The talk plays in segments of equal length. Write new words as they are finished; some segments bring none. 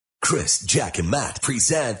Chris, Jack, and Matt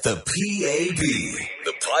present the PAB,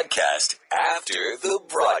 the podcast after the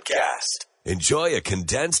broadcast. Enjoy a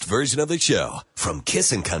condensed version of the show from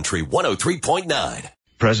Kissin' Country 103.9.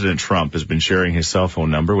 President Trump has been sharing his cell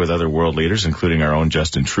phone number with other world leaders, including our own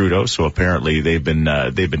Justin Trudeau. So apparently they've been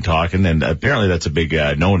talking, and apparently that's a big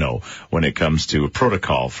no-no when it comes to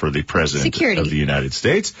protocol for the president of the United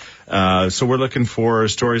States. So we're looking for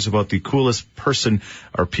stories about the coolest person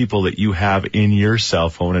or people that you have in your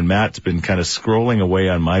cell phone. And Matt's been kind of scrolling away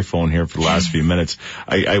on my phone here for the last few minutes.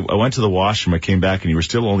 I went to the washroom, I came back, and you were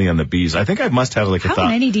still only on the B's. I think I must have like How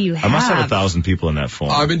many do you have? I must have 1,000 people in that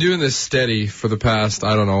phone. I've been doing this steady for the past,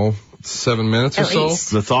 7 minutes or so.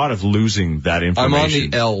 The thought of losing that information. I'm on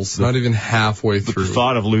the L's, not even halfway through. The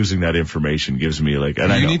thought of losing that information gives me like...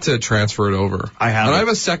 And you need to transfer it over. I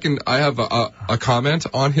have a comment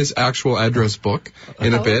on his actual address book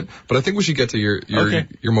in a bit, but I think we should get to your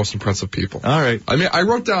most impressive people. All right. I mean, I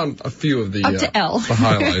wrote down a few of the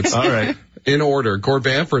highlights. All right. In order, Gord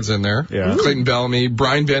Bamford's in there. Yeah. Clayton Bellamy,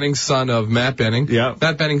 Brian Benning, son of Matt Benning. Yeah.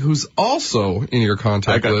 Matt Benning, who's also in your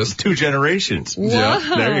contact list. 2 generations. Whoa.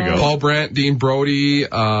 Yeah, there you go. Paul Brandt, Dean Brody,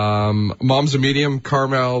 Mom's a Medium,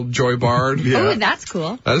 Carmel Joy Bard. Yeah. Oh, that's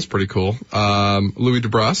cool. That is pretty cool. Louis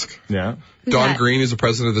DeBrusque. Yeah. Don Green is the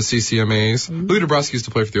president of the CCMAs. Louis DeBrusque used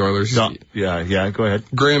to play for the Oilers. Go ahead.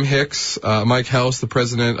 Graham Hicks, Mike House, the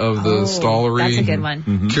president of the Stollery. That's a good one.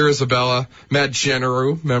 Mm-hmm. Kira Zabella, Matt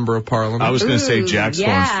Generou, member of Parliament. I was going to say Jack's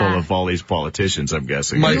phone's full of all these politicians, I'm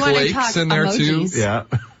guessing. Mike Lake's in there too. Yeah.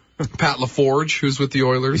 Pat LaForge, who's with the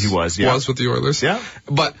Oilers. He was with the Oilers. Yeah.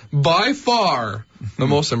 But by far, the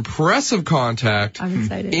most impressive contact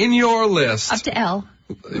in your list. Up to L.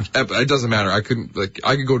 It doesn't matter. I could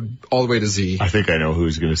go all the way to Z. I think I know who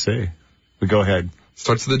he's going to say. But go ahead.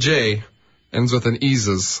 Starts with a J, ends with an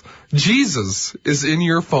Eezus. Jesus is in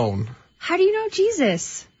your phone. How do you know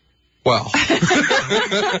Jesus? Well,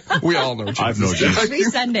 we all know Jesus. I've known Jesus. Every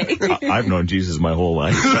Sunday. I've known Jesus my whole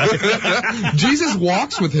life. Jesus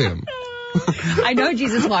walks with him. I know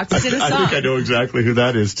Jesus walks. It's in a song. I think I know exactly who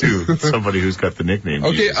that is, too. Somebody who's got the nickname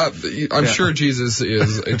Jesus. I'm sure Jesus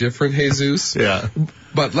is a different Jesus. Yeah.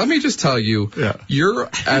 But let me just tell you, your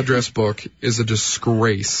address book is a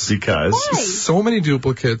disgrace. Because? Why? So many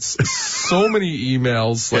duplicates, so many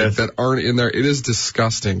emails that aren't in there. It is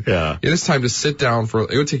disgusting. Yeah. It is time to sit down it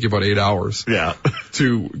would take you about 8 hours. Yeah.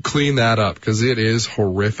 To clean that up, because it is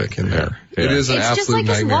horrific in there. Yeah. It is an absolute nightmare. It's just like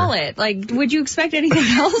his wallet. Like, would you expect anything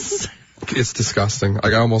else? It's disgusting.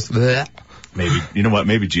 Like, I almost... Maybe, you know what?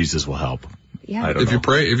 Maybe Jesus will help. Yeah. I don't know. You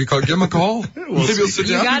pray, if you call, give him a call. Maybe he'll sit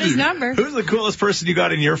down. You got his number. Who's the coolest person you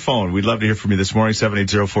got in your phone? We'd love to hear from you this morning,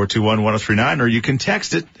 780-421-1039, or you can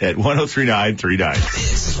text it at 103939.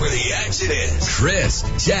 This is where the action is. Chris,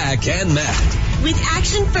 Jack, and Matt. With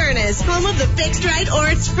Action Furnace, home of the fixed right or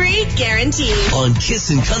it's free guarantee. On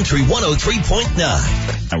Kissin' Country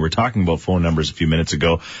 103.9. And we're talking about phone numbers a few minutes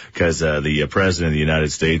ago because the president of the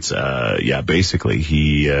United States, basically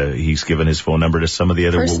he's given his phone number to some of the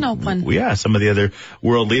other personal one. Some of the other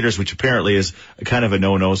world leaders, which apparently is kind of a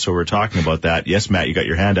no-no. So we're talking about that. Yes, Matt, you got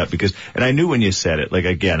your hand up and I knew when you said it. Like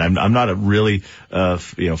again, I'm not really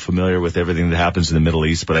familiar with everything that happens in the Middle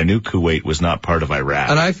East, but I knew Kuwait was not part of Iraq.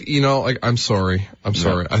 And I'm sorry. I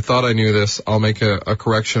thought I knew this. I'll make a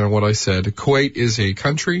correction on what I said. Kuwait is a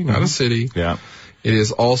country, not a city. Yeah. It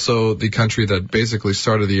is also the country that basically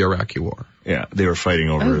started the Iraqi war. Yeah, they were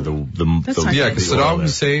fighting over because Saddam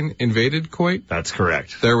Hussein invaded Kuwait. That's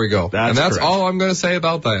correct. There we go. That's correct. all I'm going to say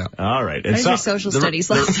about that. All right. There's your social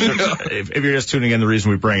studies lesson. If you're just tuning in, the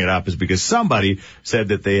reason we bring it up is because somebody said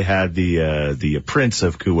that they had the Prince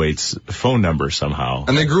of Kuwait's phone number somehow.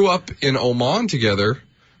 And they grew up in Oman together.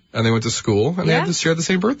 And they went to school, and they had to share the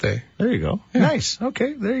same birthday. There you go. Yeah. Nice.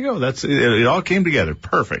 Okay, there you go. It all came together.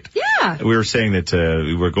 Perfect. Yeah. We were saying that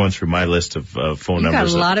we were going through my list of phone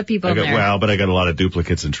numbers. You got a lot of people in there. Well, but I got a lot of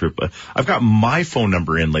duplicates and I've got my phone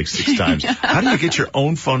number in like 6 times. How do you get your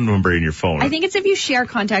own phone number in your phone? I think it's if you share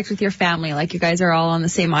contacts with your family, like you guys are all on the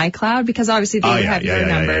same iCloud, because obviously they would have your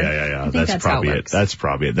number. Yeah. I think that's probably how it it. works. That's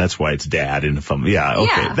probably it. That's why it's dad in the phone. Yeah,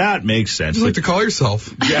 okay. Yeah. That makes sense. You like to call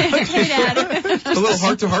yourself. Yeah. Hey, Dad. A little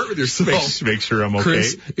heart-to-heart with yourself. Make sure I'm okay.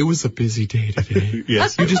 Chris, it was a busy day today.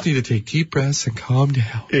 Yes. You just need to take deep breaths and calm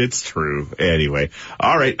down. It's true. Anyway.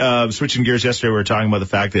 All right. Switching gears, yesterday we were talking about the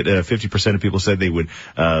fact that 50% of people said they would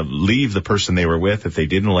leave the person they were with if they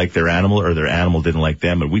didn't like their animal or their animal didn't like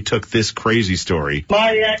them. And we took this crazy story.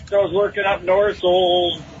 My ex, I was working up north,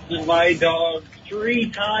 sold my dog 3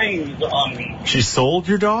 times on me. She sold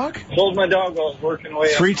your dog? Sold my dog while I was working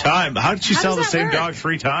away. 3 times? How did she sell the same work? dog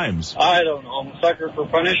 3 times? I don't know. I'm a sucker for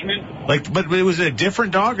punishment. But it was a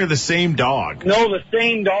different dog or the same dog? No, the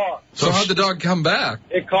same dog. So how'd the dog come back?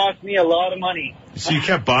 It cost me a lot of money. So you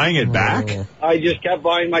kept buying it back? I just kept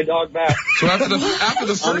buying my dog back. So after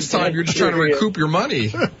the first time, you're just trying to recoup your money. I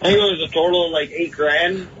think it was a total of like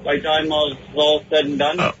 $8,000 by the time I was all said and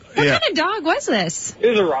done. What kind of dog was this? It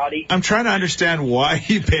was a Rottie. I'm trying to understand why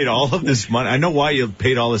you paid all of this money. I know why you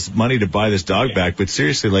paid all this money to buy this dog back, but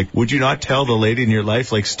seriously, like, would you not tell the lady in your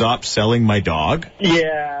life, like, stop selling my dog?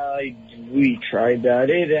 Yeah, we tried that.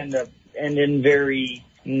 It ended up ending very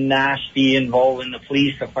nasty, involving the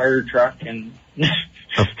police, a fire truck, and...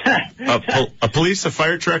 a police, a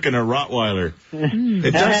fire truck, and a Rottweiler.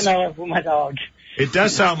 My dog. It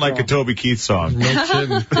does sound like a Toby Keith song. No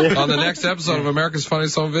kidding. On the next episode of America's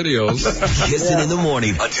Funniest Home Videos. Kissin' in the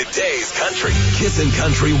morning on today's country. Kissin'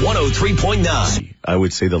 Country 103.9. I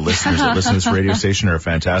would say the listeners that listen to this radio station are a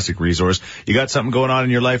fantastic resource. You got something going on in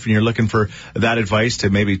your life and you're looking for that advice to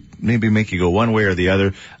maybe make you go one way or the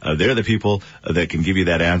other. They're the people that can give you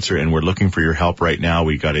that answer, and we're looking for your help right now.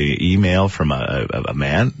 We got an email from a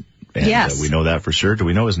man. And, yes. We know that for sure. Do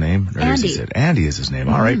we know his name? Or Andy. Andy is his name.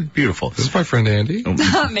 All right. Beautiful. This is my friend Andy.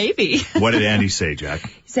 Maybe. What did Andy say, Jack?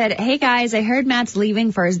 He said, hey guys, I heard Matt's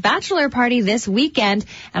leaving for his bachelor party this weekend,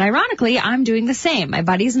 and ironically, I'm doing the same. My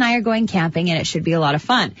buddies and I are going camping, and it should be a lot of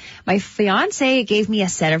fun. My fiance gave me a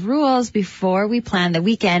set of rules before we planned the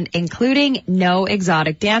weekend, including no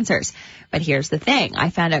exotic dancers. But here's the thing. I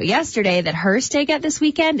found out yesterday that her stay get this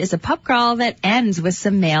weekend is a pub crawl that ends with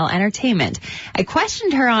some male entertainment. I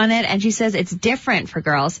questioned her on it, and she says it's different for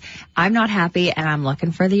girls. I'm not happy, and I'm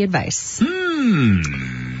looking for the advice.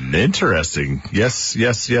 Interesting. Yes.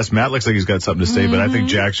 Matt looks like he's got something to say, but I think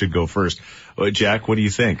Jack should go first. Jack, what do you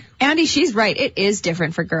think? Andy, she's right. It is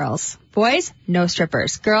different for girls. Boys, no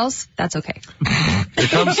strippers. Girls, that's okay.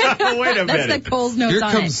 Wait a minute. That's the Cole's notes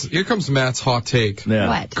on it. Here comes Matt's hot take. Yeah.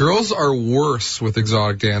 What? Girls are worse with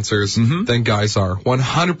exotic dancers than guys are.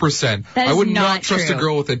 100%. That is I would not not trust true. a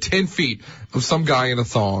girl within 10 feet of some guy in a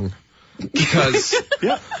thong. Because,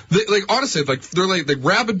 honestly, they're like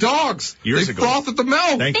rabid dogs. Years they ago. froth at the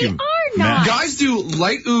mouth. Thank They you. are Matt. not. Guys do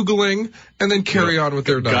light oogling and then carry on with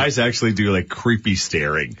their night. Guys actually do like creepy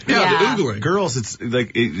staring. Yeah. The oogling. Girls, it's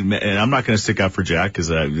like, and I'm not going to stick up for Jack because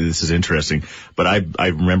this is interesting, but I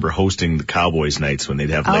remember hosting the Cowboys nights when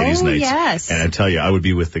they'd have ladies' nights. Yes. And I tell you, I would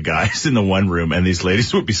be with the guys in the one room and these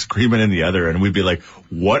ladies would be screaming in the other, and we'd be like,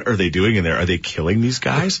 what are they doing in there? Are they killing these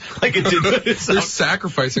guys? Like it didn't. They're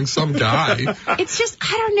sacrificing some guy. It's just,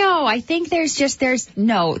 I don't know. I think there's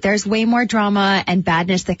way more drama and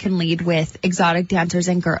badness that can lead with exotic dancers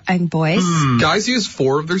and boys. Guys use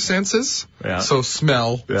 4 of their senses. Yeah. So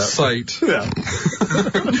smell, sight, hearing,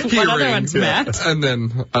 What other ones, Matt? and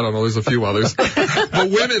then, I don't know, there's a few others. But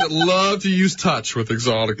women love to use touch with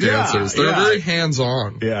exotic dancers. They're very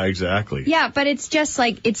hands-on. Yeah, exactly. Yeah, but it's just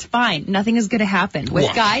like, it's fine. Nothing is going to happen. With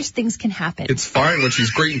What? guys, things can happen. It's fine when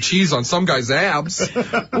she's grating cheese on some guy's abs.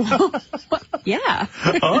 Yeah.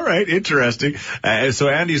 All right, interesting. So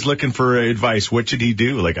Andy's looking for advice. What should he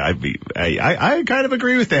do? Like I kind of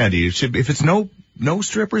agree with Andy. It should, if it's no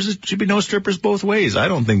strippers, it should be no strippers both ways. I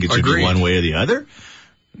don't think it should be Agreed. one way or the other.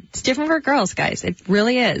 It's different for girls, guys. It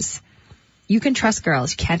really is. You can trust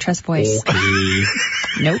girls. You can't trust boys. Okay.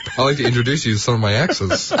 Nope. I like to introduce you to some of my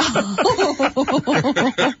exes.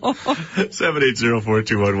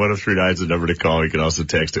 780-421-1039 is the number to call. You can also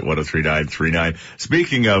text at 103939.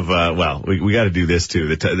 Speaking of, we got to do this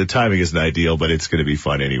too. The timing isn't ideal, but it's going to be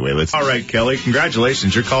fun anyway. All right, Kelly,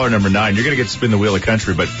 congratulations. You're caller number 9. You're going to get to spin the wheel of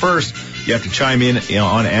country, but first you have to chime in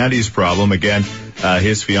on Andy's problem. Again,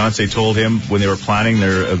 his fiance told him when they were planning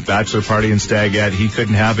their bachelor party in Staggat, he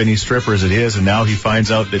couldn't have any strippers at his, and now he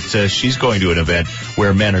finds out that she's going to an event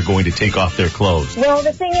where men are going to take off their clothes. Well,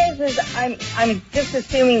 the thing is I'm just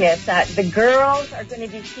assuming that the girls are going to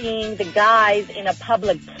be seeing the guys in a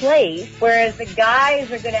public place, whereas the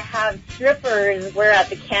guys are going to have strippers where at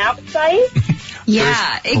the campsite.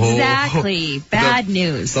 Yeah, exactly. Bad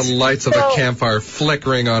news. The lights of a campfire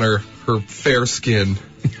flickering on her fair skin. So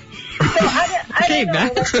I don't know.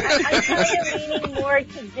 Matt. Like, I'm kind of leaning more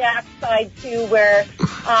to Jack's side too, where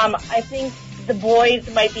I think the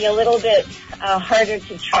boys might be a little bit harder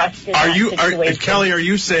to trust in that situation. Kelly, are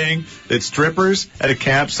you saying that strippers at a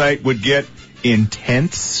campsite would get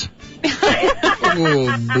intense?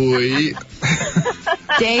 Oh, boy.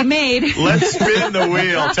 Day made. Let's spin the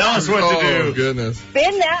wheel. Tell us what to do. Oh, goodness.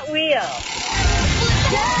 Spin that wheel.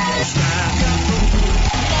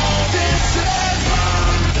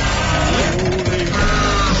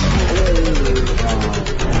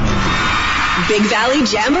 Big Valley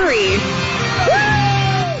Jamboree.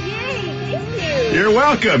 Yay, thank you. You're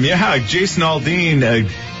welcome. Yeah, Jason Aldean,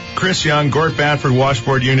 Chris Young, Gort Banford,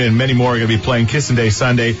 Washboard Unit, and many more are going to be playing Kissin' Day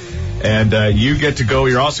Sunday. And you get to go.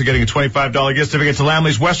 You're also getting a $25 gift certificate to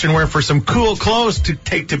Lamley's Western Wear for some cool clothes to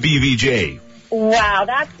take to BVJ. Wow,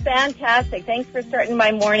 that's fantastic. Thanks for starting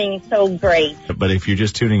my morning so great. But if you're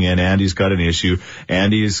just tuning in, Andy's got an issue.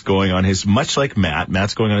 Andy's going on his, much like Matt,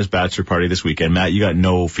 Matt's going on his bachelor party this weekend. Matt, you got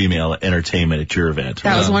no female entertainment at your event.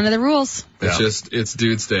 That was one of the rules. It's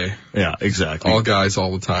dude's day. Yeah, exactly. All guys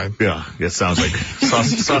all the time. Yeah, it sounds like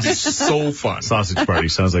sausage So fun. Sausage party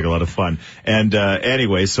sounds like a lot of fun. And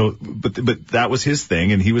anyway, so but that was his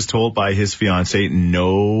thing, and he was told by his fiance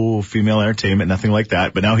no female entertainment, nothing like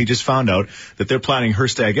that. But now he just found out that they're planning her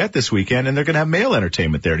stagette this weekend, and they're going to have male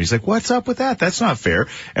entertainment there. And he's like, "What's up with that? That's not fair."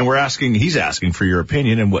 And he's asking for your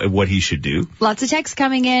opinion and what he should do. Lots of texts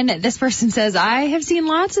coming in. This person says, I have seen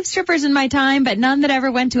lots of strippers in my time, but none that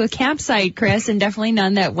ever went to a campsite, Chris, and definitely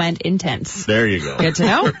none that went intense. There you go. Good to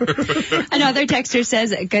know. Another texter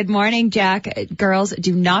says, good morning, Jack. Girls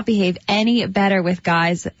do not behave any better with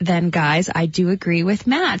guys than guys. I do agree with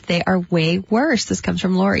Matt. They are way worse. This comes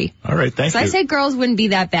from Lori. All right, thank you. I said girls wouldn't be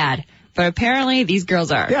that bad, but apparently these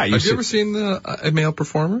girls are. Yeah, Have you ever seen a male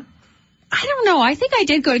performer? I don't know. I think I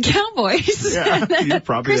did go to Cowboys. Yeah, you're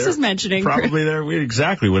probably Chris there. was mentioning. Probably there.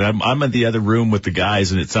 Exactly. When I'm in the other room with the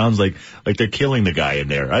guys, and it sounds like they're killing the guy in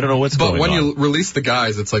there. I don't know what's going on. But when you release the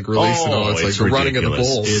guys, it's like releasing it's like the running of the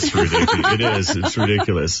bulls. It's ridiculous. It is. It's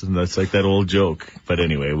ridiculous. And that's like that old joke. But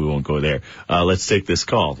anyway, we won't go there. Let's take this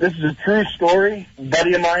call. This is a true story. A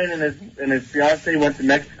buddy of mine and his fiance went to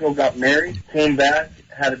Mexico, got married, came back,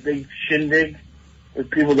 had a big shindig with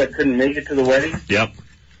people that couldn't make it to the wedding. Yep.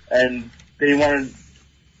 And they wanted,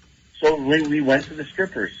 so we went to the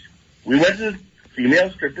strippers. We went to the female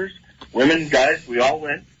strippers, women, guys, we all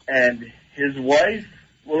went. And his wife,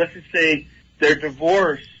 well, let's just say their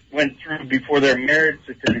divorce went through before their marriage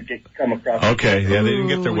certificate come across. Okay, yeah, they didn't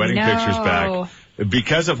get their wedding pictures back.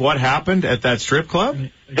 Because of what happened at that strip club?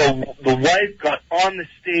 The wife got on the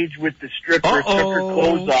stage with the stripper, took her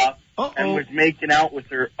clothes off, and was making out with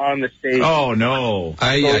her on the stage. Oh, no.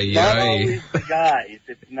 It's not always the guys.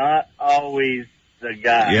 It's not always the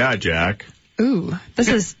guys. Yeah, Jack. Ooh, this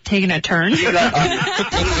is taking a turn. Kissin'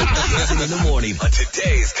 in the morning on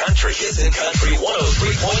today's Country. Kissin' Country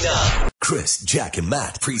 103.9. Chris, Jack, and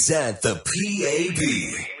Matt present the PAB,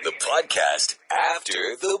 the podcast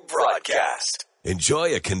after the broadcast.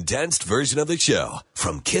 Enjoy a condensed version of the show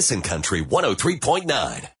from Kissin' Country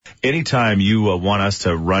 103.9. Anytime you want us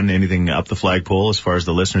to run anything up the flagpole as far as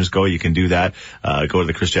the listeners go, you can do that. Go to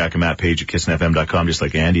the Chris, Jack, and Matt page at kissinfm.com, just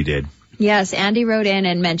like Andy did. Yes, Andy wrote in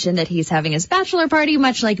and mentioned that he's having his bachelor party,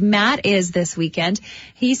 much like Matt is this weekend.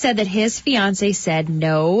 He said that his fiance said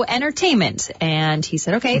no entertainment, and he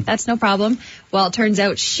said, okay, that's no problem. Well, it turns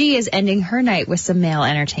out she is ending her night with some male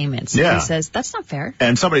entertainment. So he says, that's not fair.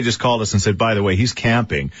 And somebody just called us and said, by the way, he's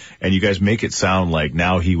camping, and you guys make it sound like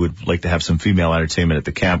now he would like to have some female entertainment at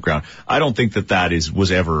the campground. I don't think that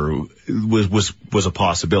was a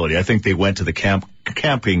possibility. I think they went to the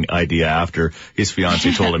camping idea after his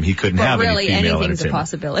fiance told him he couldn't have really any female anything's entertainment. A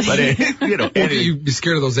possibility. But You'd be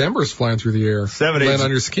scared of those embers flying through the air, land on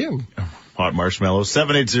your skin. Hot marshmallows.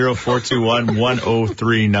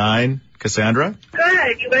 780-421-1039. Cassandra?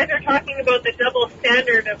 Good. You guys are talking about the double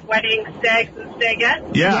standard of wedding stags and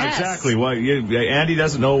stagettes? Yeah, exactly. Well, Andy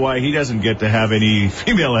doesn't know why he doesn't get to have any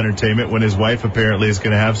female entertainment when his wife apparently is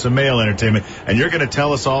going to have some male entertainment. And you're going to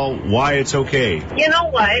tell us all why it's okay. You know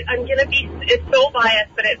what? I'm going to it's so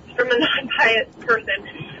biased, but it's from a non-biased person.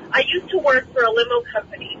 I used to work for a limo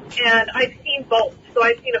company, and I've seen both. So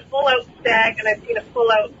I've seen a full-out stag, and I've seen a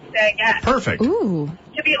full-out stagette. Perfect. Ooh.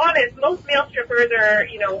 To be honest, most male strippers are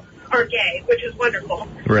gay, which is wonderful.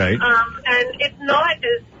 Right. And it's not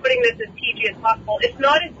putting this as PG as possible, it's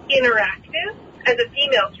not as interactive as a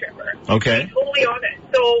female stripper. Okay. To be totally honest.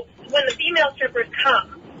 So when the female strippers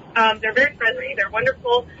come, they're very friendly, they're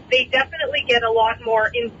wonderful. They definitely get a lot more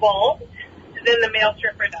involved than the male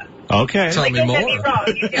stripper does. Okay. Tell me more. Don't get me wrong.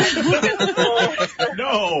 You get the full...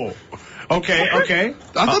 No. Okay.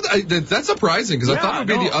 I thought that's surprising because I thought it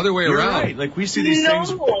would be the other way around. Right. Like we see these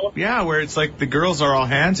things, where it's like the girls are all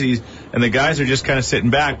handsies and the guys are just kind of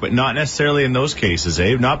sitting back, but not necessarily in those cases,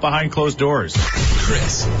 Not behind closed doors.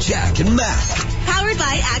 Chris, Jack, and Matt. Powered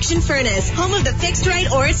by Action Furnace, home of the fixed right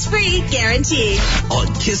or it's free guarantee. On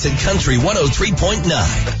Kissin' Country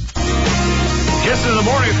 103.9. Kissin' in the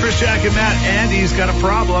morning with Chris, Jack, and Matt. Andy's got a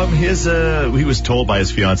problem. He was told by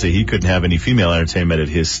his fiance he couldn't have any female entertainment at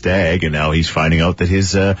his stag, and now he's finding out that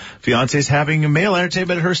his fiance is having male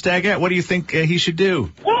entertainment at her stagette. What do you think he should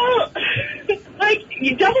do? Well,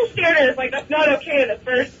 you double standards, like, that's not okay in the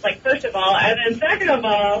first of all. And then second of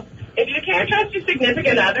all, if you can't trust your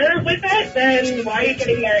significant other with it, then why are you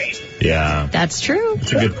getting married? Yeah. That's true.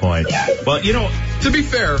 That's a good point. Yeah. Well, you know, To be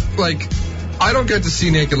fair, like, I don't get to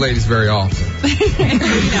see naked ladies very often. No.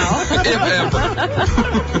 If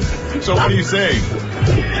ever. so what are you saying?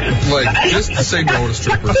 Like, just say no to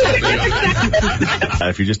strippers.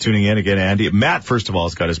 If you're just tuning in again, Andy, Matt, first of all,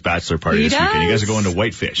 has got his bachelor party He this weekend. You guys does. are going to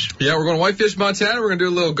Whitefish. Yeah, we're going to Whitefish, Montana. We're going to do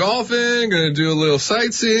a little golfing, going to do a little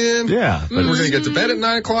sightseeing. Yeah. But we're going to get to bed at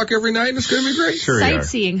 9 o'clock every night, and it's going to be great. Sure you are.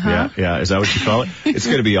 Sightseeing, huh? Yeah. Is that what you call it? It's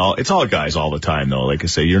going to be it's all guys all the time, though. Like I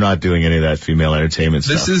say, you're not doing any of that female entertainment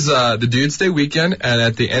stuff. This is the Dudes Day weekend, and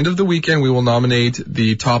at the end of the weekend, we will nominate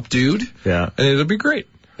the top dude. Yeah. And it'll be great.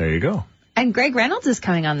 There you go. And Greg Reynolds is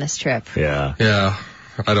coming on this trip. Yeah. Yeah.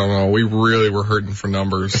 I don't know. We really were hurting for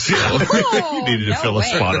numbers. You needed to fill a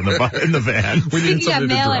spot in the van. We need Speaking of something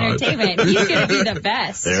to male drive. entertainment, he's going to be the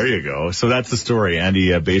best. There you go. So that's the story.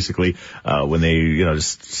 Andy, basically, when they,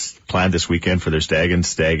 just planned this weekend for their stag and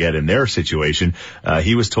stagette in their situation,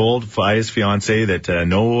 he was told by his fiance that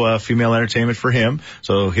no female entertainment for him.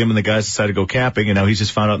 So him and the guys decided to go camping, and now he's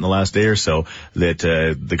just found out in the last day or so that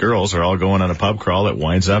the girls are all going on a pub crawl that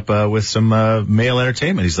winds up with some male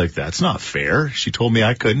entertainment. He's like, that's not fair. She told me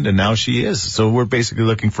I couldn't, and now she is. So we're basically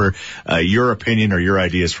looking for your opinion or your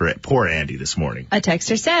ideas for poor Andy this morning. A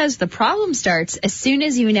texter says the problem starts as soon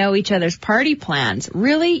as you know each other's party plans.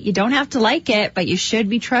 Really, you don't have to like it, but you should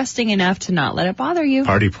be trusting enough to not let it bother you.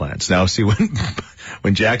 Party plans. Now, see,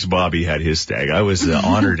 when Jack's Bobby had his stag, I was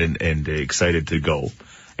honored and excited to go.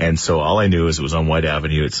 And so all I knew is it was on White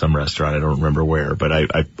Avenue at some restaurant. I don't remember where, but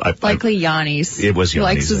I likely Yanni's. It was Yanni's.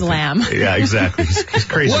 He likes his lamb. Yeah, exactly. He's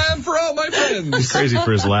crazy. Lamb for all my friends. He's crazy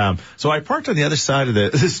for his lamb. So I parked on the other side of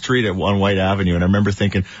the street on White Avenue, and I remember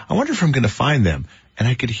thinking, I wonder if I'm going to find them. And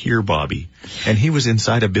I could hear Bobby, and he was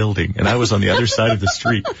inside a building, and I was on the other side of the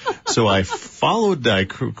street. So I followed, I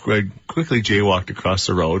quickly jaywalked across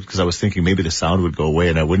the road because I was thinking maybe the sound would go away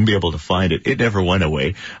and I wouldn't be able to find it. It never went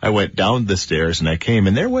away. I went down the stairs and I came,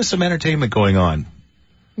 and there was some entertainment going on.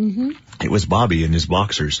 Mm-hmm. It was Bobby in his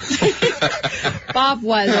boxers. Bob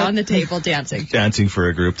was on the table dancing. Dancing for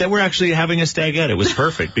a group that were actually having a stagette. It was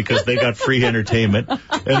perfect because they got free entertainment.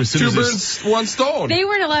 And as soon Two as birds, one stone. They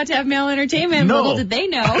weren't allowed to have male entertainment. No. Little did they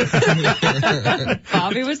know.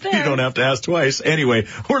 Bobby was there. You don't have to ask twice. Anyway,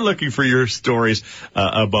 we're looking for your stories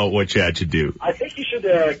about what Chad should do. I think you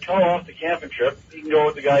should call off the camping trip. You can go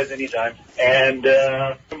with the guys anytime and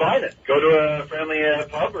combine it. Go to a friendly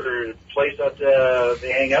pub or place that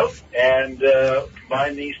they hang out and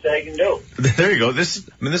combine the stag and doe. There you go. This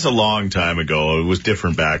is a long time ago. It was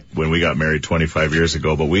different back when we got married 25 years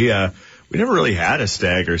ago, but we never really had a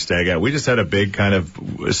stag or stagette. We just had a big kind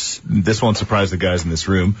of, this won't surprise the guys in this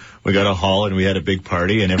room. We got a hall and we had a big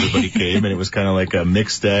party and everybody came, and it was kind of like a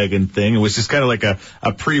mixed stag and thing. It was just kind of like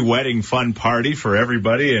a pre-wedding fun party for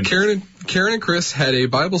everybody. And Karen and Chris had a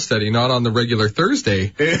Bible study, not on the regular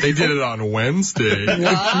Thursday. They did it on Wednesday.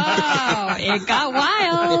 Wow, it got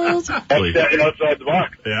wild. That's stepping outside the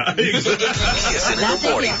box. Yeah. Kissin' in the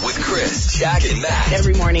morning with Chris, Jack, and Matt.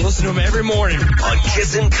 Every morning. Listen to them every morning. On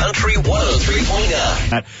Kissin' Country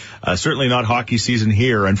 103.9. Certainly not hockey season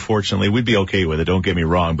here, unfortunately. We'd be okay with it, don't get me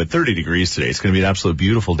wrong, but 30 degrees today. It's going to be an absolute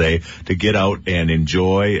beautiful day to get out and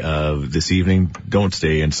enjoy this evening. Don't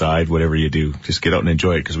stay inside, whatever you do. Just get out and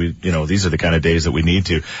enjoy it because these are the kind of days that we need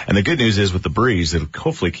to. And the good news is with the breeze, it'll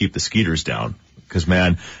hopefully keep the skeeters down. Because,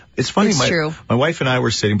 man, it's funny. It's true. My wife and I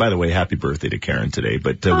were sitting, by the way, happy birthday to Karen today,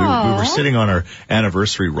 but we were sitting on our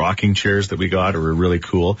anniversary rocking chairs that we got, or were really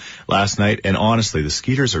cool last night. And honestly, the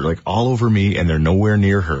skeeters are like all over me and they're nowhere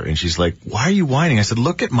near her. And she's like, why are you whining? I said,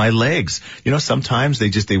 look at my legs. Sometimes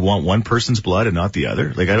they want one person's blood and not the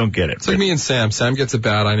other. Like, I don't get it. It's like me and Sam. Sam gets it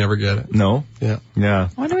bad. I never get it. No? Yeah. Yeah.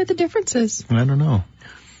 I wonder what the difference is. I don't know.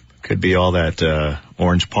 Could be all that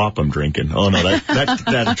orange pop I'm drinking. Oh, no,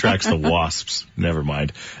 that attracts the wasps. Never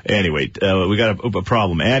mind. Anyway, we got a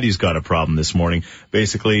problem. Andy's got a problem this morning.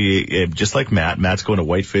 Basically, just like Matt's going to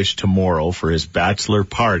Whitefish tomorrow for his bachelor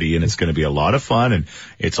party, and it's going to be a lot of fun, and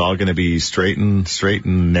it's all going to be straight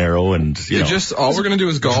and narrow, and all we're going to do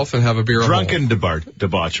is golf and have a beer. Drunken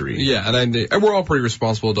debauchery. Yeah, and we're all pretty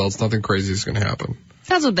responsible adults. Nothing crazy is going to happen.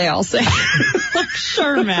 That's what they all say. Like,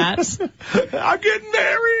 sure, Matt. I'm getting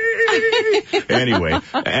married. Anyway,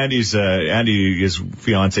 his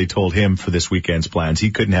fiance told him for this weekend's plans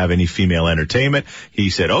he couldn't have any female entertainment. He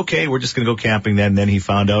said, okay, we're just going to go camping then. Then he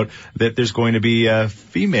found out that there's going to be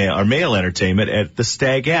female or male entertainment at the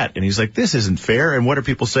Stagette. And he's like, this isn't fair. And what are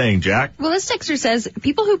people saying, Jack? Well, this texter says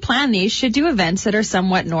people who plan these should do events that are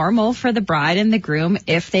somewhat normal for the bride and the groom.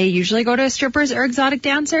 If they usually go to strippers or exotic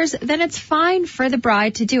dancers, then it's fine for the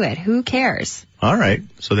bride to do it. Who cares? All right.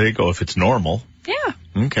 So there you go. If it's normal. Yeah.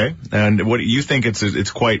 Okay. And what do you think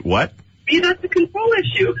it's quite what? Yeah, that's a control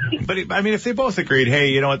issue. But I mean, if they both agreed, hey,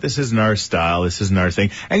 you know what, this isn't our style, this isn't our thing.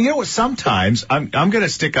 And you know what, sometimes I'm going to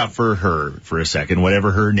stick up for her for a second,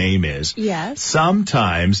 whatever her name is. Yes.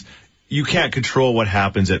 Sometimes you can't control what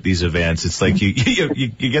happens at these events. It's like you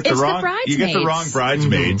get the wrong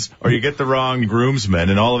bridesmaids or you get the wrong groomsmen,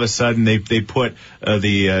 and all of a sudden they put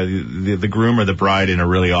the groom or the bride in a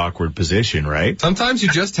really awkward position, right? Sometimes you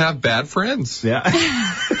just have bad friends. Yeah.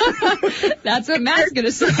 That's what Matt's going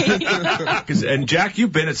to say. And Jack,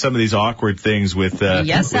 you've been at some of these awkward things with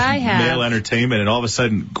yes, I have. Male entertainment, and all of a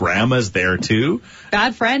sudden grandma's there too.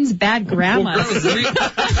 Bad friends, bad grandmas.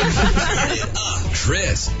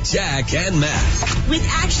 Chris, Jack, and Matt. With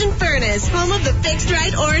Action Furnace, home of the fixed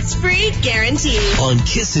right or it's free guarantee. On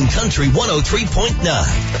Kissin' Country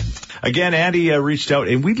 103.9. Again, Andy reached out,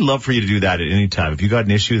 and we'd love for you to do that at any time. If you got an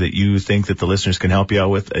issue that you think that the listeners can help you out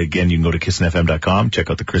with, again, you can go to kissinfm.com, check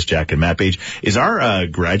out the Chris, Jack, and Matt page. Is our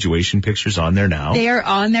graduation pictures on there now? They are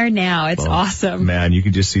on there now. It's awesome. Man, you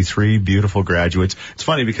can just see 3 beautiful graduates. It's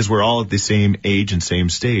funny because we're all at the same age and same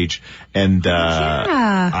stage. And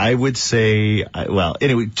I would say, well,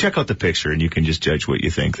 anyway, check out the picture, and you can just judge what you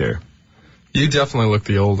think there. You definitely look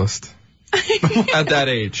the oldest. At that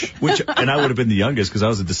age. And I would have been the youngest because I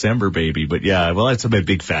was a December baby. But yeah, well, I had my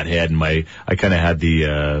big fat head and I kind of had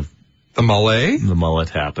the mullet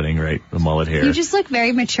happening, right? The mullet hair. You just look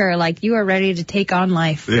very mature, like you are ready to take on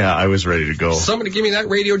life. Yeah, I was ready to go. Somebody give me that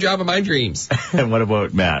radio job of my dreams. And what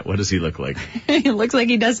about Matt? What does he look like? He looks like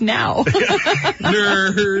he does now.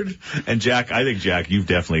 Nerd. And Jack, I think, Jack, you've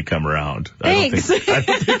definitely come around. Thanks.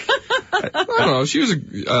 I don't know. She was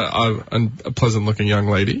a pleasant-looking young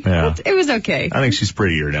lady. Yeah. It was okay. I think she's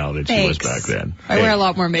prettier now than she was back then. I wear a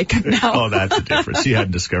lot more makeup now. Oh, that's the difference. She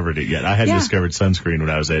hadn't discovered it yet. I hadn't discovered sunscreen when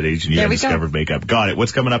I was that age, and you hadn't discovered makeup. Got it.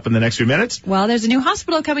 What's coming up in the next few minutes? Well, there's a new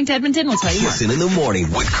hospital coming to Edmonton. We'll tell you more. Kissin' in the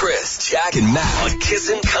morning with Chris, Jack, and Matt on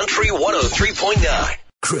Kissin' Country 103.9.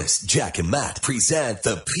 Chris, Jack, and Matt present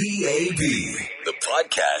the PAB, the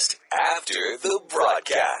podcast after the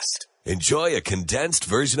broadcast. Enjoy a condensed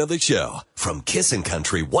version of the show from Kissin'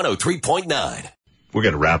 Country 103.9. We're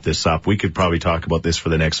going to wrap this up. We could probably talk about this for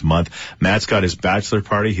the next month. Matt's got his bachelor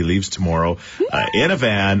party. He leaves tomorrow in a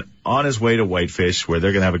van on his way to Whitefish, where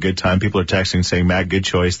they're going to have a good time. People are texting saying, Matt, good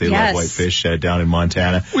choice. They love Whitefish down in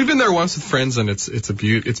Montana. We've been there once with friends, and it's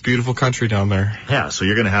beautiful country down there. Yeah, so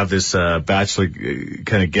you're going to have this bachelor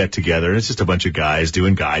kind of get together, and it's just a bunch of guys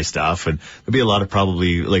doing guy stuff, and there'll be a lot of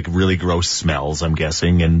probably like really gross smells, I'm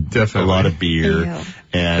guessing, and definitely a lot of beer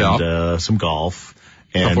and some golf.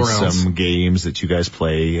 And some games that you guys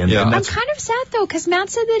play. And I'm kind of sad, though, because Matt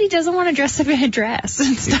said that he doesn't want to dress up in a dress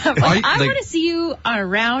and stuff. I want to see you on a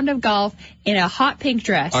round of golf in a hot pink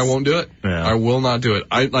dress. I won't do it. Yeah. I will not do it.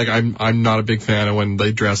 I'm not a big fan of when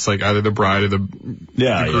they dress like either the bride or the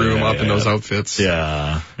groom up in those outfits.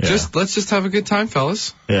 Yeah. Let's just have a good time,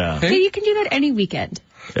 fellas. Yeah. Okay, you can do that any weekend.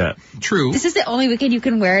 Yeah. True. This is the only weekend you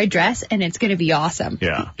can wear a dress, and it's going to be awesome.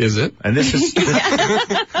 Yeah. Is it? And this is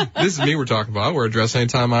this is me we're talking about. I wear a dress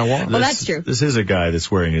anytime I want. Well, that's true. This is a guy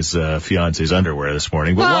that's wearing his fiance's underwear this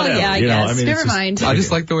morning. But whatever. Yeah, I guess. Never mind. I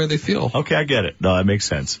just like the way they feel. Okay, I get it. No, that makes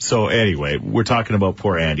sense. So anyway, we're talking about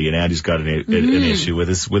poor Andy, and Andy's got an issue with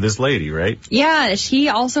his lady, right? Yeah, he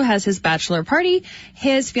also has his bachelor party.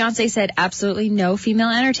 His fiance said absolutely no female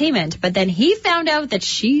entertainment, but then he found out that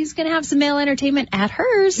she's going to have some male entertainment at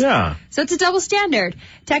hers. Yeah. So it's a double standard.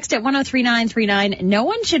 Text at 103939. No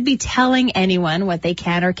one should be telling anyone what they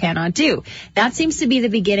can or cannot do. That seems to be the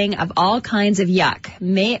beginning of all kinds of yuck.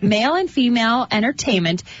 Male and female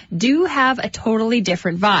entertainment do have a totally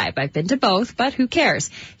different vibe. I've been to both, but who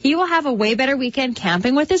cares? He will have a way better weekend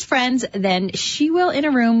camping with his friends than she will in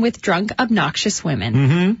a room with drunk, obnoxious women.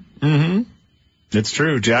 Mm-hmm. Mm-hmm. It's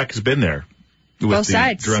true. Jack has been there with both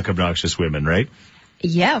sides. Drunk, obnoxious women, right?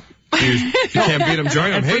 Yeah. You can't beat him,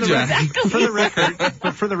 join him. Hey, Jack. For the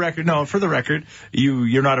record,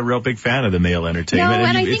 you're not a real big fan of the male entertainment. No,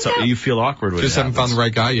 and I think you feel awkward with it. Just haven't found the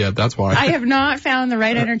right guy yet, that's why. I have not found the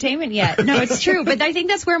right entertainment yet. No, it's true. But I think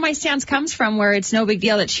that's where my stance comes from, where it's no big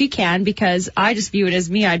deal that she can, because I just view it as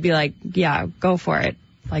me. I'd be like, yeah, go for it.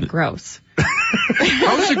 Like, gross.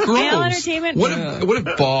 How is it gross? Male entertainment? What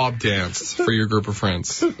if Bob danced for your group of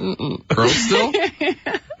friends? Gross still?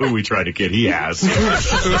 Who we tried to kid, he has.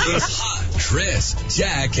 Chris,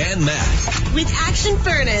 Jack, and Matt. With Action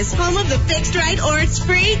Furnace, home of the fixed right or it's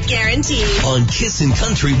free guarantee. On Kissin'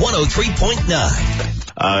 Country 103.9.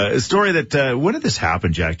 A story that, when did this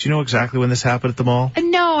happen, Jack? Do you know exactly when this happened at the mall?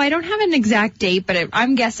 No, I don't have an exact date, but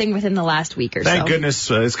I'm guessing within the last week or so. Thank goodness.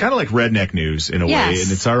 It's kind of like redneck news in a way,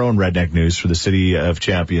 and it's our own redneck news for the city of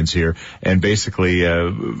Champions here. And basically,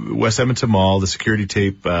 West Edmonton Mall, the security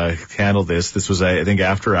tape handled this. This was, I think,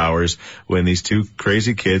 after hours when these two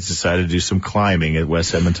crazy kids decided to do some climbing at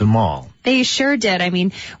West Edmonton Mall. They sure did. I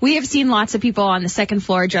mean, we have seen lots of people on the second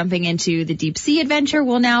floor jumping into the deep sea adventure.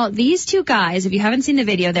 Well, now these two guys, if you haven't seen the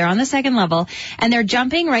video, they're on the second level and they're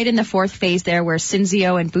jumping right in the fourth phase there where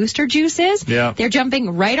Cinzio and Booster Juice is. Yeah. They're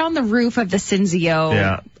jumping right on the roof of the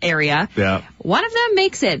Cinzio area. Yeah. One of them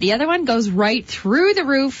makes it. The other one goes right through the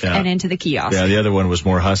roof and into the kiosk. Yeah, the other one was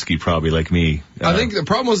more husky, probably like me. I think the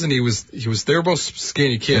problem wasn't he was they were both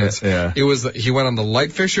skinny kids. Yeah. It was that he went on the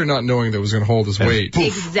light fixture not knowing that it was going to hold his weight.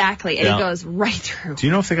 Exactly. And it goes right through. Do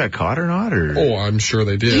you know if they got caught or not? Or? Oh, I'm sure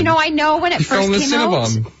they did. You know, I know when it first came out.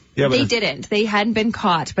 Yeah, they didn't. They hadn't been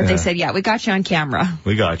caught, but they said, yeah, we got you on camera.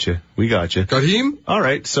 We got you. Got him? All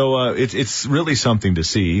right. So, it's really something to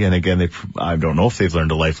see. And again, I don't know if they've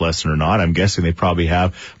learned a life lesson or not. I'm guessing they probably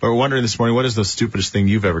have. But we're wondering this morning, what is the stupidest thing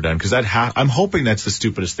you've ever done? Because I'm hoping that's the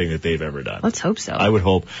stupidest thing that they've ever done. Let's hope so. I would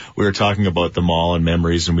hope. We were talking about the mall and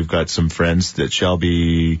memories, and we've got some friends that shall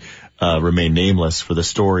be remain nameless for the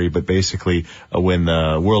story, but basically when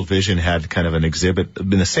World Vision had kind of an exhibit in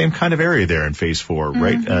the same kind of area there in Phase 4,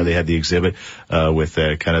 right? They had the exhibit with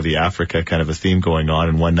kind of the Africa kind of a theme going on,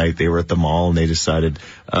 and one night they were at the mall and they decided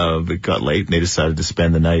it got late and they decided to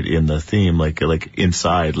spend the night in the theme, like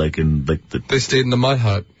inside, They stayed in the mud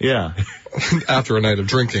hut. Yeah. After a night of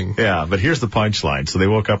drinking. Yeah, but here's the punchline. So they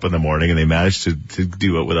woke up in the morning and they managed to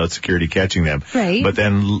do it without security catching them. Right. But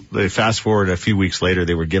then they fast forward a few weeks later,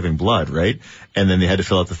 they were giving blood, right? And then they had to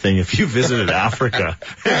fill out the thing, if you visited Africa.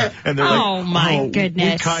 And they're like, oh my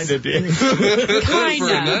goodness. We kind of did.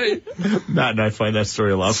 Kinda. Matt and I find that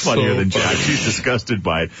story a lot funnier than Jack. She's disgusted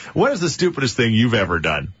by it. What is the stupidest thing you've ever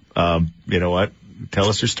done? You know what? Tell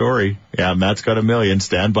us your story. Yeah, Matt's got $1 million.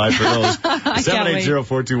 Stand by for those.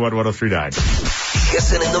 780-421-1039.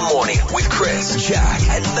 Kissin' in the morning with Chris, Jack,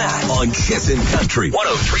 and Matt on Kissin' Country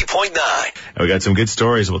 103.9. We got some good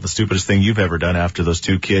stories about the stupidest thing you've ever done after those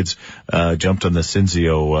two kids jumped on the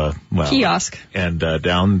Cinzio kiosk. And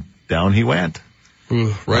down he went.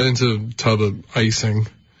 Ooh, right into a tub of icing.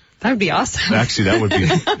 That would be awesome. Actually, that would be,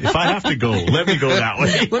 if I have to go, let me go that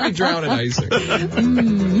way. Let me drown in icing.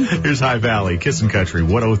 Here's High Valley, Kissin' Country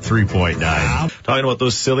 103.9. Talking about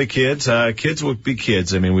those silly kids. Kids will be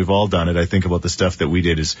kids. I mean, we've all done it. I think about the stuff that we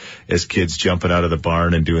did as kids, jumping out of the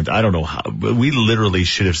barn and doing, I don't know how, we literally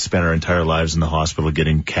should have spent our entire lives in the hospital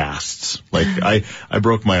getting casts. Like, I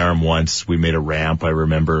broke my arm once. We made a ramp. I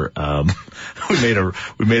remember, we made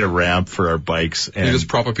a ramp for our bikes. And you just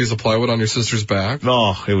prop a piece of plywood on your sister's back?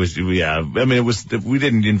 Oh, it was, yeah. I mean, we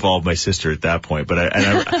didn't involve my sister at that point, but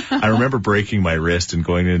I remember breaking my wrist and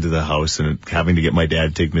going into the house and having to get my dad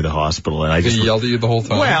to take me to the hospital. And he yelled at you the whole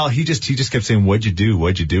time? Well, he just kept saying, what'd you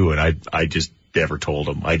do? And I just never told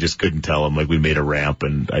him. I just couldn't tell him. Like, we made a ramp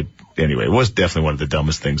anyway, it was definitely one of the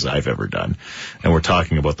dumbest things I've ever done. And we're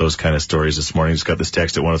talking about those kind of stories this morning. Just got this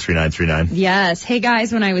text at 103939. Yes. Hey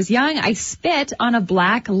guys, when I was young, I spit on a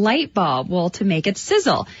black light bulb, to make it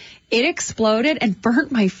sizzle. It exploded and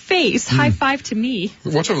burnt my face. High five to me.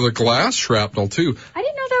 Watch over the glass shrapnel, too. I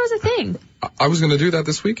didn't know that was a thing. I was going to do that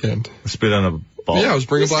this weekend. Spit on a bulb? Yeah, I was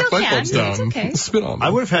bringing black light bulbs down. It's okay. Spit on them. I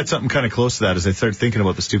would have had something kind of close to that as I started thinking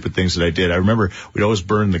about the stupid things that I did. I remember we'd always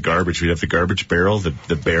burn the garbage. We'd have the garbage barrel, the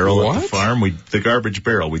barrel at the farm. The garbage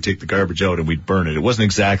barrel. We'd take the garbage out and we'd burn it. It wasn't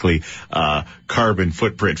exactly carbon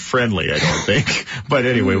footprint friendly, I don't think. But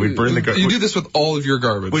anyway, we'd burn the garbage. You do this with all of your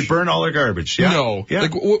garbage? We'd burn all our garbage, yeah. No. Yeah.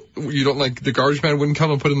 Like, you don't the garbage man wouldn't come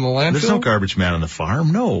and put it in the landfill? There's no garbage man on the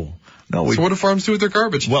farm, no. So what do farms do with their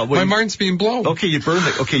garbage? Well, my mind's being blown. Okay, you burn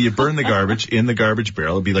the garbage in the garbage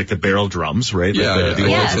barrel. It'd be like the barrel drums, right? Yeah,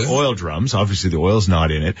 the oil drums. Obviously, the oil's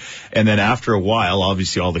not in it. And then after a while,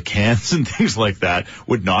 obviously, all the cans and things like that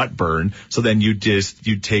would not burn. So then you'd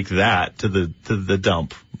take that to the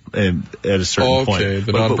dump. at a certain point. Okay,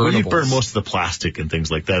 the but we non-burnables. burn most of the plastic and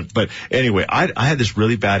things like that. But anyway, I had this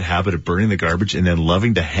really bad habit of burning the garbage and then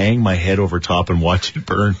loving to hang my head over top and watch it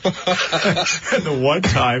burn. And the one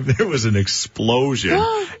time there was an explosion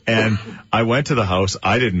and I went to the house.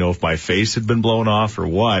 I didn't know if my face had been blown off or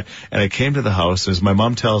what. And I came to the house, and as my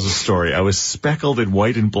mom tells the story, I was speckled in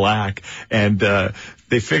white and black, and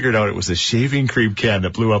they figured out it was a shaving cream can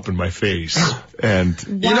that blew up in my face. And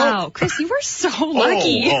Wow, Chris, you were so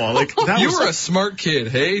lucky. like that You was were a smart kid,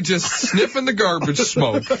 hey? Just sniffing the garbage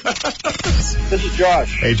smoke. This is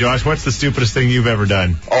Josh. Hey, Josh, what's the stupidest thing you've ever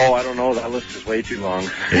done? Oh, I don't know. That list is way too long.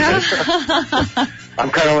 I'm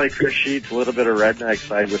kind of like Chris Sheets, a little bit of redneck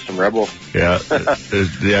side with some rebel. Yeah.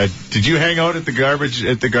 Yeah. Did you hang out at the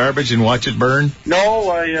garbage and watch it burn? No,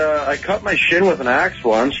 I cut my shin with an axe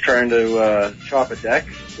once trying to chop a deck.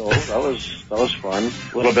 So that was fun.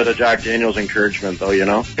 A little bit of Jack Daniels encouragement, though, you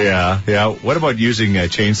know. Yeah. What about using a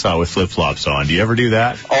chainsaw with flip-flops on? Do you ever do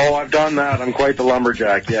that? Oh, I've done that. I'm quite the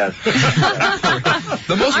lumberjack, yes.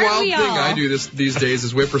 The most Aren't wild we thing all? I do these days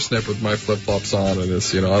is whippersnip with my flip-flops on, and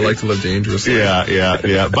it's, I like to live dangerously. Yeah.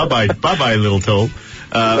 Bye-bye, little toe.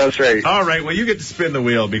 That's right. All right, well, you get to spin the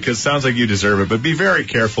wheel because it sounds like you deserve it, but be very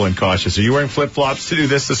careful and cautious. Are you wearing flip-flops to do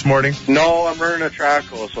this morning? No, I'm wearing a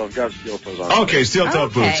Traco, so I've got steel toes on. Okay, steel-toe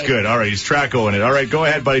boots. Good. All right, he's Tracoing it. All right, go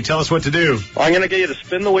ahead, buddy. Tell us what to do. I'm going to get you to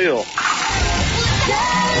spin the wheel.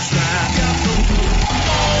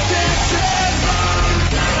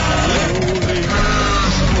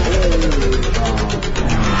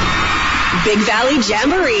 Big Valley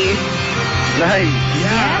Jamboree. Nice.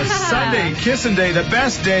 Yeah, Sunday, Kissin' Day, the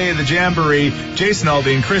best day of the Jamboree. Jason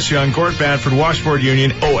Aldean, Chris Young, Gort Banford, Washboard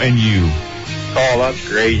Union, ONU. Oh, that's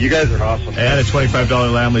great. You guys are awesome. And a $25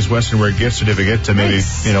 Lamley's Western Wear gift certificate to maybe,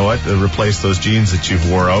 replace those jeans that you've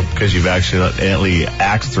wore out because you've accidentally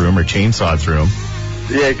axed through them or chainsawed through them.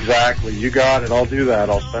 Yeah, exactly. You got it. I'll do that.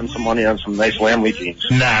 I'll spend some money on some nice Lamley jeans.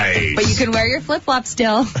 Nice. But you can wear your flip-flops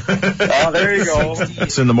still. Oh, there you go.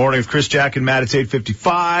 It's in the morning with Chris, Jack, and Matt. It's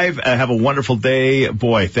 8:55. Have a wonderful day.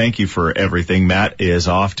 Boy, thank you for everything. Matt is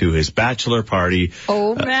off to his bachelor party.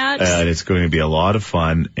 Oh, Matt. And it's going to be a lot of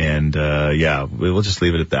fun. And, we'll just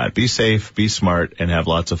leave it at that. Be safe, be smart, and have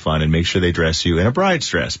lots of fun. And make sure they dress you in a bride's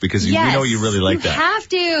dress because we know you really like that. You have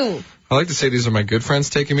to. I like to say these are my good friends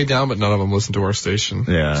taking me down, but none of them listen to our station.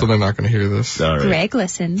 Yeah. So they're not going to hear this. All right. Greg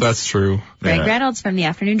listens. That's true. Greg Reynolds from the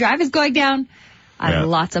Afternoon Drive is going down. I have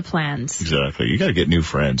lots of plans. Exactly. You got to get new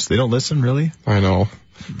friends. They don't listen, really? I know.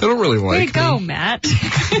 They don't really like Way to go, me. Matt.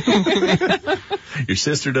 Your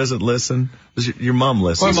sister doesn't listen? Your mom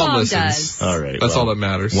listens? My mom listens. does. All right. That's all that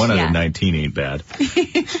matters. 1 out of 19 ain't bad.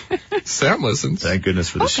 Sam listens. Thank goodness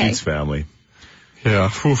for the Sheets family.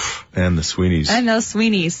 Yeah. Oof. And the Sweeneys. And those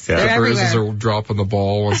Sweeneys. Yeah. They're The everywhere. Brizzes are dropping the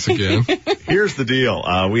ball once again. Here's the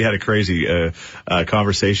deal. We had a crazy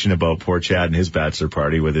conversation about poor Chad and his bachelor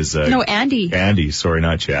party with his... No, Andy. Andy, sorry,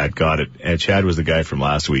 not Chad. Got it. And Chad was the guy from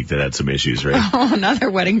last week that had some issues, right? Oh,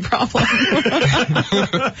 another wedding problem.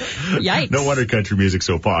 Yikes. No wonder country music's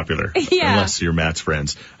so popular. Yeah. Unless you're Matt's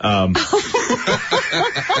friends.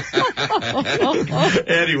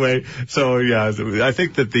 Anyway, so yeah, I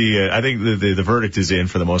think that the verdict is in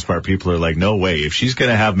for the most part. People are like, no way. If she's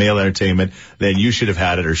going to have male entertainment, then you should have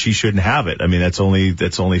had it or she shouldn't have it. I mean, that's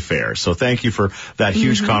only fair. So thank you for that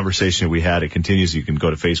huge conversation we had. It continues. You can go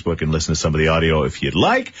to Facebook and listen to some of the audio if you'd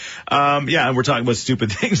like. And we're talking about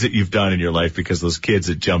stupid things that you've done in your life because those kids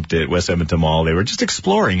that jumped at West Edmonton Mall, they were just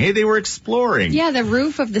exploring. Hey, they were exploring. Yeah, the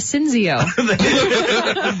roof of the Cinzio.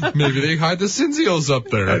 Maybe they hide the Cinzios up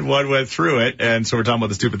there. And one went through it. And so we're talking about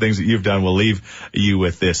the stupid things that you've done. We'll leave you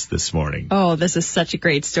with this morning. Oh, this is such a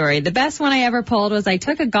great story. The best one I ever pulled was I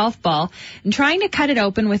took a golf ball and trying to cut it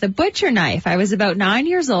open with a butcher knife. I was about 9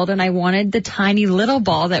 years old and I wanted the tiny little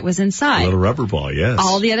ball that was inside. A little rubber ball, yes.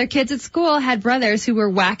 All the other kids at school had brothers who were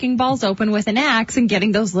whacking balls open with an axe and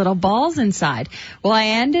getting those little balls inside. Well, I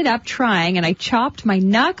ended up trying and I chopped my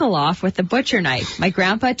knuckle off with the butcher knife. My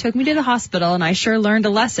grandpa took me to the hospital and I sure learned a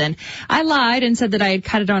lesson. I lied and said that I had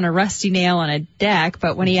cut it on a rusty nail on a deck,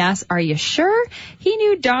 but when he asked, "Are you sure?" he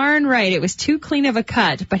knew darn right it was too clean of a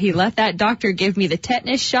cut, but he let that doctor give me the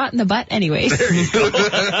tetanus shot in the butt anyways. There you go.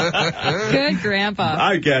 Good grandpa.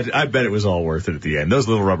 I bet it was all worth it at the end. Those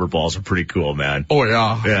little rubber balls are pretty cool, man. Oh,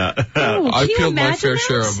 yeah. Yeah. Oh, I can you peeled my imagine fair that?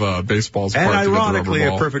 share of baseballs And apart to get the rubber ironically, a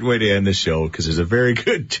ball. perfect way to end the show because there's a very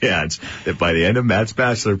good chance that by the end of Matt's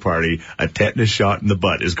bachelor party, a tetanus shot in the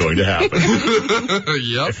butt is going to happen.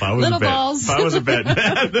 Yep. If I was Little a bet, balls. if I was a bet,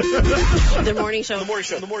 The morning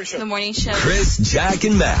show. Chris, Jack,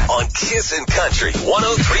 and Matt on Kissin' Country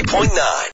 103.9.